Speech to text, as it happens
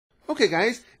Okay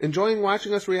guys, enjoying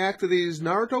watching us react to these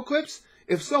Naruto clips?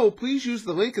 If so, please use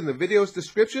the link in the video's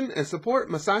description and support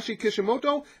Masashi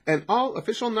Kishimoto and all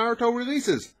official Naruto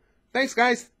releases. Thanks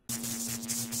guys!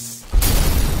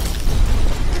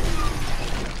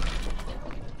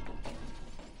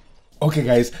 Okay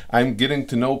guys, I'm getting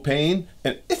to know pain,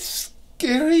 and it's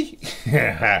scary.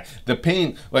 The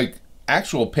pain, like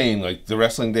actual pain, like the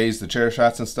wrestling days, the chair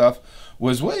shots and stuff,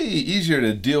 was way easier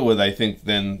to deal with, I think,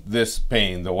 than this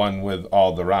pain, the one with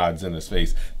all the rods in his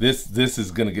face. This is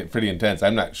gonna get pretty intense.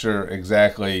 I'm not sure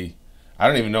exactly, I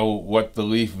don't even know what the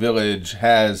Leaf Village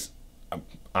has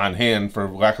on hand, for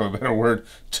lack of a better word,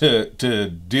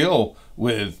 to deal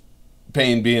with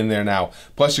pain being there now.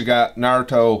 Plus you got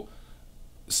Naruto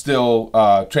still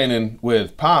training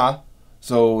with Pa,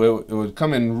 so it would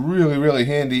come in really, really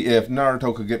handy if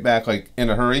Naruto could get back like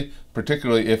in a hurry,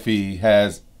 particularly if he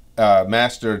has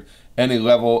mastered any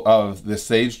level of the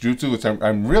Sage Jutsu, which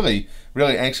I'm really,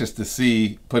 really anxious to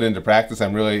see put into practice.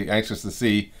 I'm really anxious to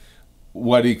see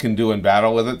what he can do in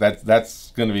battle with it.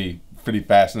 That's going to be pretty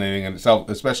fascinating in itself,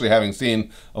 especially having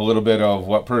seen a little bit of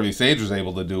what Pervy Sage was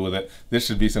able to do with it. This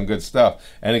should be some good stuff.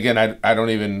 And again, I don't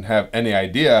even have any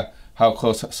idea how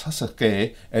close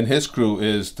Sasuke and his crew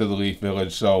is to the Leaf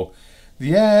Village. So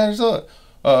yeah, there's a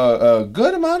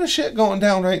good amount of shit going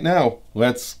down right now.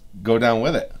 Let's go down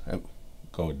with it.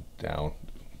 Go down.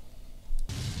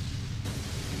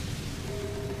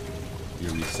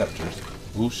 Your receptors.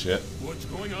 Ooh, shit. What's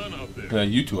going on out there?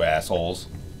 You two assholes.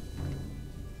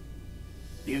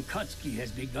 The Akatsuki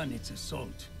has begun its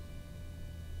assault.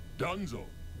 Dunzo.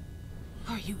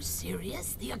 Are you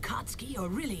serious? The Akatsuki are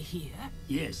really here?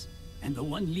 Yes, and the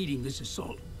one leading this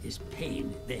assault is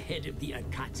Pain, the head of the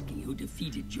Akatsuki who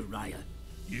defeated Jiraiya.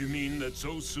 You mean that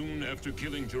so soon after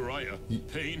killing Jiraiya,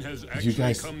 Pain has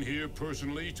actually come here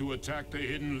personally to attack the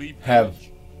hidden Leaf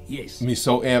Village? Yes. Me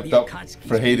so amped up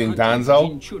for hating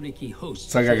Danzo.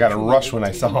 It's like I got a rush when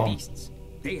I saw him.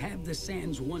 They have the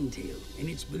Sans One-Tail, and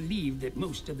it's believed that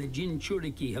most of the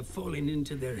Jinchuriki have fallen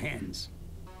into their hands.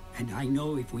 And I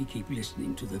know if we keep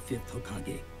listening to the 5th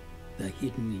Hokage, the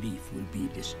hidden leaf will be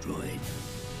destroyed.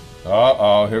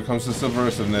 Uh-oh, here comes the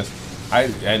subversiveness.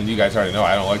 And you guys already know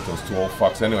I don't like those two old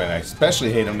fucks anyway, and I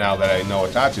especially hate them now that I know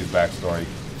Itachi's backstory.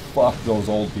 Fuck those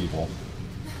old people.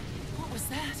 What was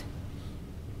that?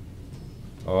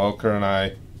 Oh,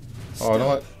 Kurenai. Oh, don't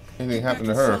let anything happen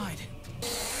to her.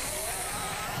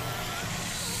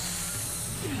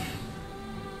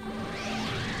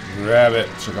 Grab it,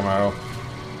 Shikamaru.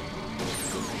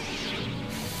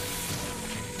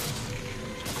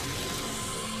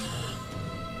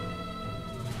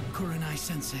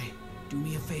 Kurenai-sensei, do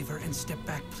me a favor and step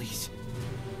back, please.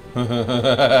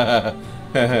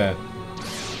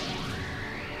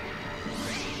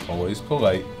 Always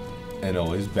polite and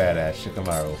always badass,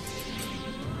 Shikamaru.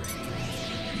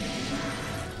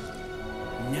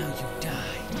 Now you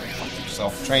die. Fuck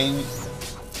yourself, train.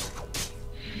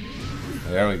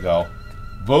 There we go.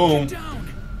 Boom.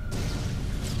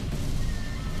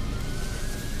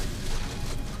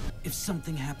 If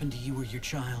something happened to you or your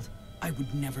child, I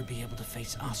would never be able to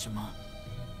face Asuma.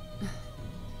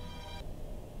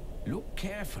 Look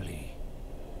carefully.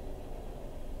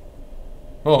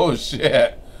 Oh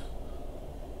shit.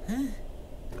 Huh?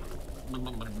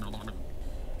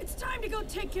 It's time to go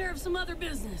take care of some other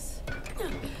business.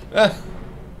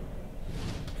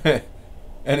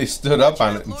 And he stood up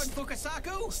on it and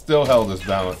still held his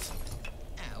balance.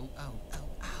 Ow, ow, ow,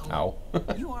 ow.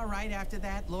 Ow. You all right after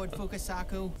that, Lord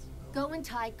Fukasaku? Go and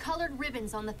tie colored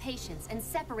ribbons on the patients and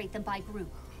separate them by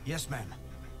group. Yes, ma'am.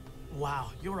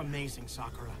 Wow, you're amazing,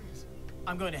 Sakura.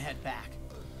 I'm going to head back.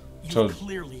 You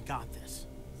clearly got this.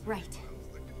 Right.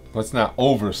 Let's not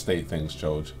overstate things,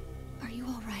 Choj. Are you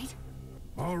all right?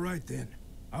 All right, then.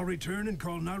 I'll return and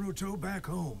call Naruto back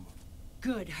home.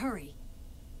 Good, hurry.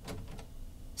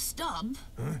 Stop.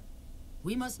 Huh?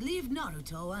 We must leave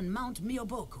Naruto on Mount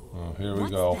Miyoboku. Oh, here we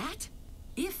go. What's that?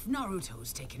 If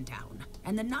Naruto's taken down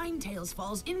and the Nine Tails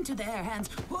falls into their hands,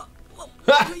 what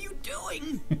are you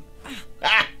doing?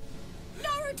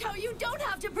 Naruto, you don't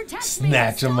have to protect me.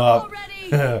 Snatch him up.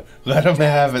 Already. Let him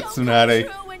have it, Tsunade.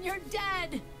 Don't come true when you're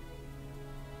dead.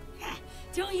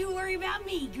 Don't you worry about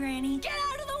me, Granny. Get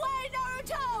out of the way,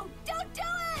 Naruto! Don't do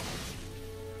it!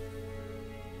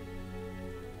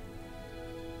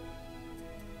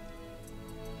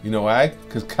 You know why?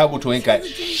 Because Kabuto ain't got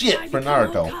shit for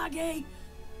Naruto. Hokage.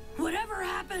 Whatever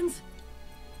happens,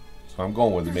 So I'm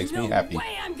going with it. Makes me happy. no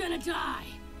way I'm gonna die.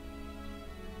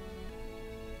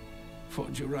 For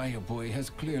Jiraiya boy has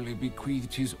clearly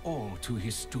bequeathed his all to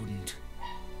his student.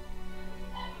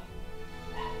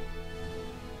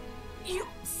 You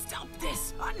stop this.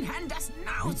 this! Unhand us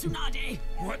now, Tsunade!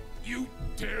 What? You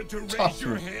dare to raise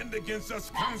your hand against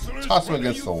us counselors? Toss him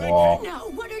against the wall. No,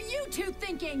 what are you two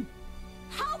thinking?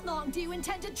 How long do you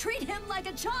intend to treat him like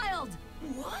a child?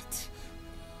 What?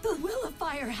 The will of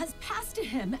fire has passed to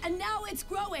him, and now it's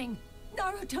growing.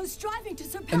 Naruto's striving to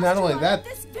surpass And not only Jiraiya that,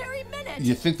 this very minute.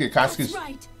 You think the Akatsuki's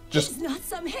right. just He's not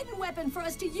some hidden weapon for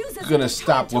us to use as gonna a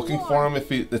stop weapon to looking war. for him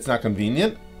if it's not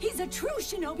convenient? He's a true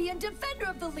shinobi and defender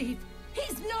of the leaf.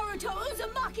 He's Naruto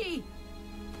Uzumaki.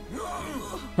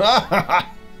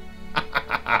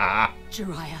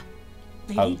 Jiraiya,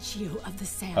 Lady Chiyo of the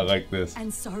Sand, I like this.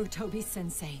 and Sarutobi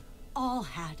Sensei all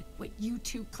had what you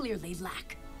two clearly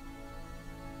lack.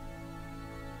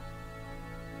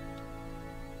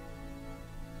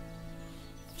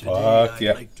 Fuck I'd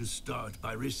yeah. like to start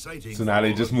by reciting. So now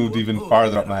they all just of moved your even poetry.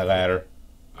 farther up my ladder.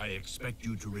 I expect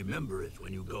you to remember it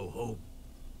when you go home.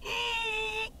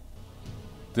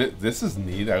 This is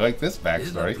neat. I like this In the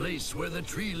backstory. place where the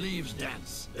tree leaves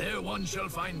dance, there one shall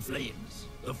find flames.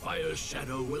 The fire's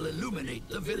shadow will illuminate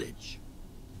the village.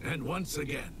 And once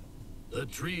again, the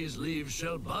tree's leaves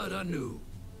shall bud anew.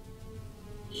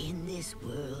 In this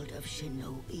world of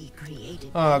shinobi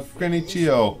created Ah, by Granny friendless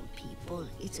Chiyo. old people,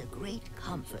 it's a great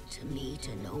comfort to me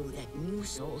to know that new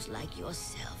souls like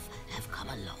yourself have come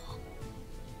along.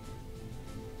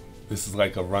 This is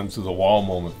like a run through the wall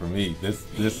moment for me. This.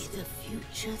 May the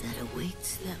future that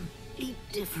awaits them be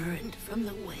different from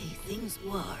the way things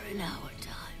were in our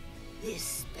time. This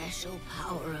special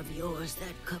power of yours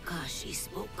that Kakashi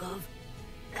spoke of,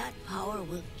 that power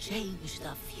will change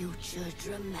the future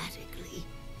dramatically.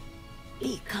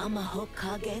 Become a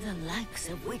Hokage the likes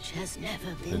of which has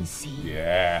never been seen.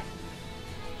 Yeah.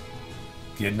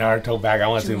 Get Naruto back. I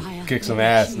want to see him Jiraiya, kick some Lady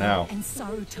ass Chiyo, now. And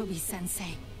Sarutobi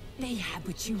Sensei, they have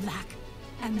what you lack,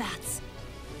 and that's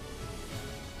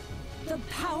the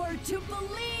power to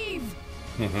believe.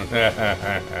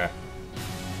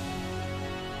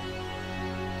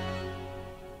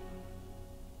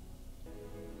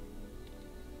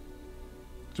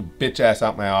 Get your bitch ass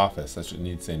out my office. That's what you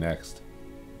need to say next.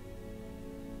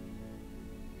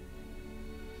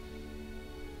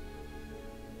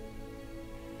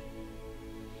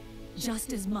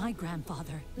 Just as my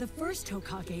grandfather, the first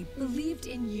Hokage, believed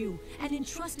in you and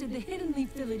entrusted the Hidden Leaf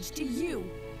Village to you.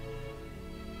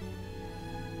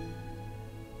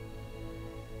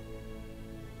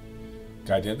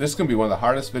 Goddamn, this is going to be one of the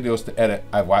hardest videos to edit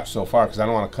I've watched so far because I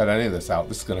don't want to cut any of this out.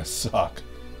 This is going to suck.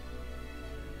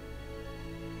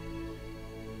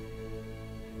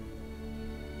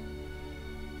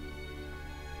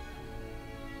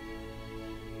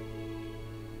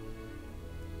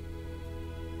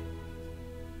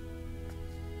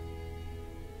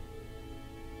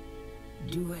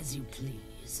 Do as you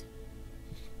please.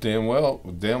 Damn well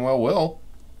will.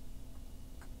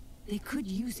 They could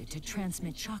use it to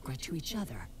transmit chakra to each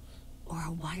other, or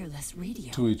a wireless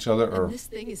radio. To each other, or And this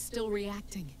thing is still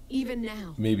reacting, even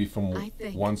now. maybe from I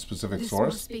think one specific this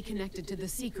source. must be connected to the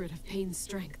secret of Pain's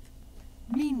strength.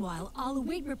 Meanwhile, I'll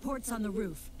await reports on the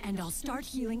roof, and I'll start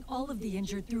healing all of the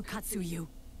injured through Katsuyu.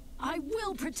 I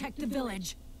will protect the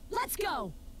village. Let's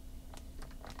go!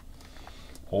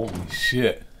 Holy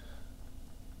shit.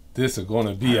 This is going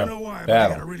to be I a don't know why, but I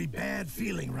battle. got a really bad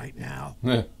feeling right now.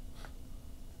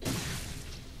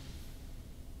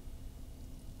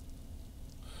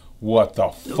 What the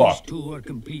Those fuck? two are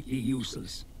completely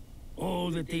useless.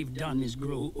 All that they've done is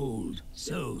grow old.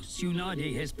 So,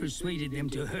 Tsunade has persuaded them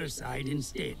to her side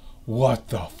instead. What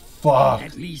the fuck?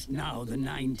 At least now the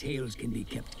Nine Tails can be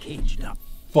kept caged up.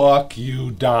 Fuck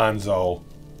you, Donzo.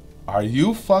 Are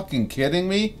you fucking kidding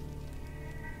me?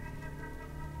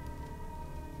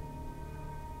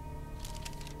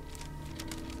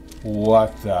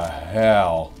 What the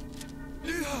hell?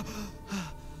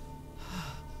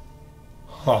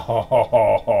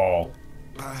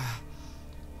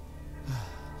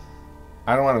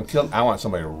 I don't want him killed. I want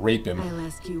somebody to rape him. I'll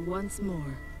ask you once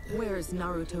more. Where is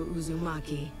Naruto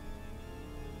Uzumaki?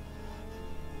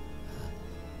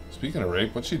 Speaking of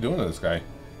rape, what's she doing to this guy?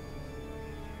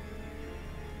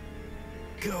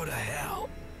 Go to hell.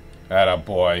 Atta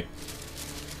boy.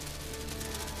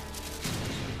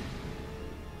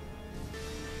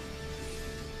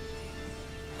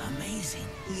 Amazing.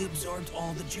 He absorbed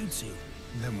all the jutsu.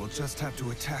 Then we'll just have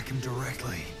to attack him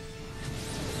directly.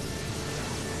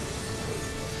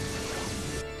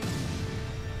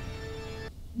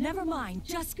 Never mind,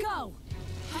 just go!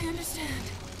 I understand.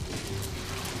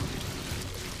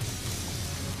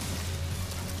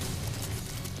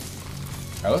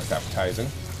 That looks appetizing.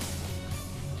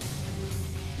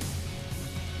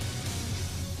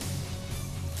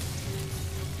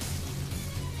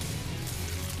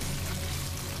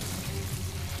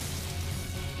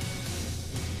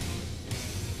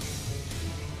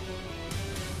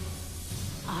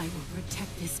 I will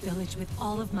protect this village with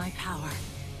all of my power.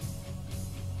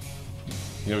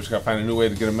 Yeah, we just gotta find a new way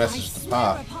to get a message to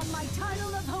Pop. I swear upon my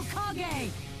title of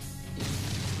Hokage!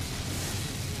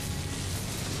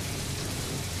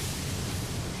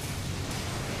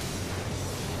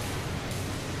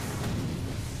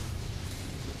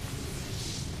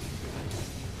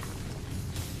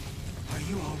 Are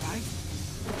you all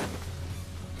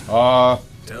right?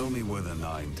 Tell me where the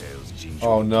Nine-Tails Jinjo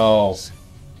Oh no. is,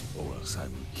 or else I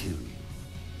will kill you.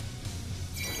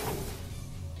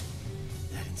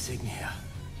 That insignia.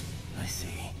 I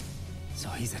see. So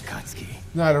he's a Katsuki.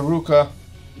 Not Iruka.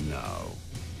 Now,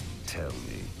 tell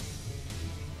me.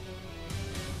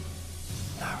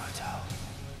 Naruto.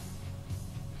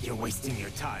 You're wasting your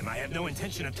time. I have no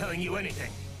intention of telling you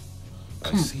anything.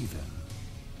 I see then.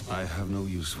 I have no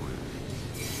use for it.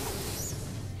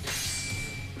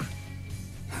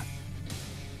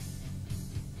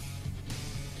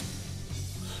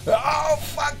 Oh,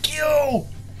 fuck you!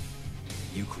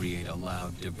 You create a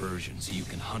loud diversion so you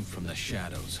can hunt from the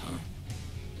shadows, huh?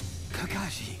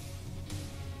 Kakashi.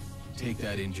 Take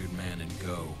that injured man and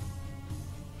go.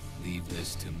 Leave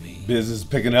this to me. Business is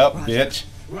picking up, Roger. bitch.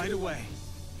 Right away.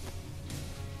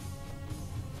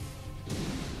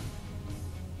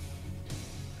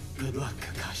 Good luck,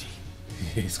 Kakashi.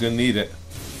 He's gonna need it.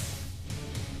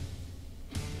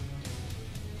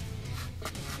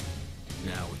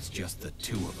 Now it's just the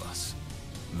two of us.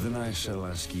 Then I shall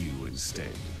ask you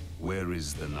instead. Where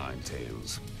is the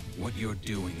Nine-Tails? What you're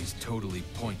doing is totally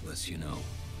pointless, you know.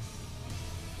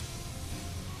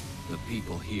 The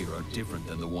people here are different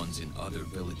than the ones in other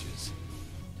villages.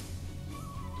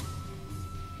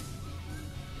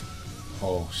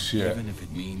 Oh shit. Even if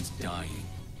it means dying,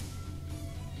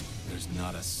 there's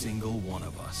not a single one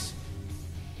of us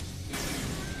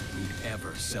who'd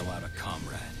ever sell out a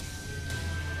comrade.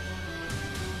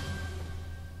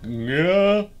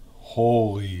 Yeah.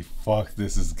 Holy fuck,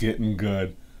 this is getting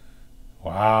good.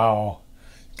 Wow.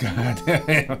 God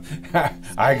damn.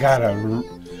 I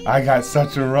got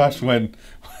such a rush when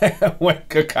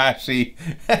Kakashi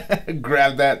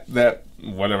grabbed that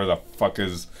whatever the fuck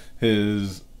is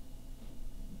his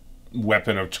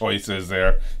weapon of choice is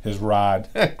there, his rod.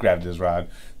 Grabbed his rod.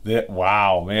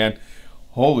 Wow, man.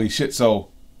 Holy shit.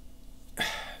 So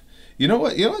you know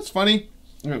what's funny?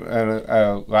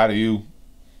 A lot of you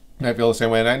I feel the same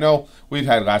way, and I know we've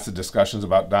had lots of discussions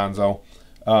about Danzo.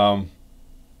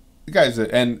 You guys,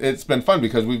 and it's been fun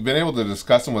because we've been able to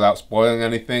discuss him without spoiling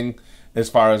anything as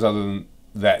far as other than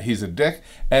that he's a dick.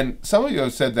 And some of you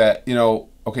have said that, you know,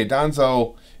 okay,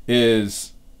 Danzo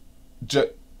is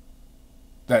that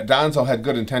Danzo had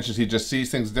good intentions, he just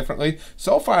sees things differently.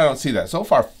 So far, I don't see that. So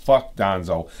far, fuck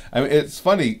Danzo. I mean, it's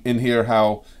funny in here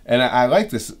how, and I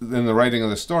like this in the writing of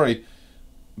the story,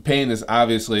 Pain is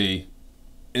obviously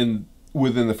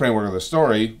within the framework of the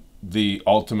story, the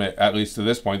ultimate, at least to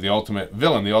this point, the ultimate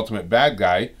villain, the ultimate bad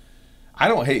guy. I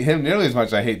don't hate him nearly as much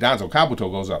as I hate Danzo.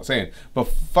 Kabuto goes out saying, but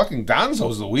fucking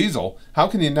Danzo's the weasel. How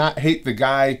can you not hate the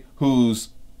guy who's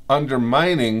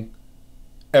undermining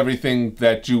everything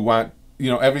that you want, you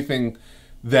know, everything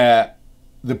that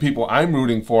the people I'm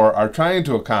rooting for are trying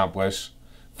to accomplish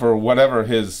for whatever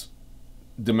his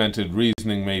demented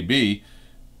reasoning may be?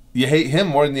 You hate him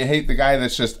more than you hate the guy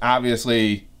that's just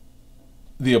obviously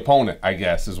the opponent, I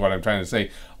guess, is what I'm trying to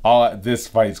say. This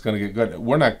fight's going to get good.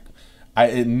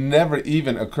 It never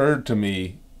even occurred to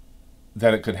me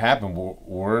that it could happen.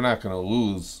 We're not going to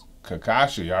lose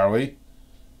Kakashi, are we?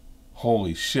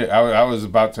 Holy shit. I was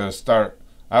about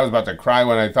to cry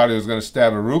when I thought he was going to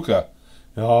stab Iruka.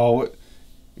 Oh,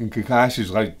 and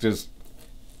Kakashi's like just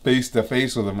face to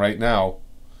face with him right now.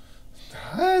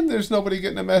 And there's nobody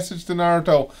getting a message to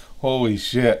Naruto. Holy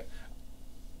shit.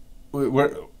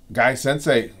 Guy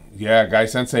Sensei. Yeah, Guy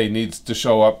Sensei needs to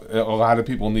show up. A lot of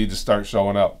people need to start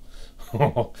showing up.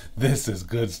 This is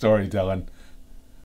good storytelling.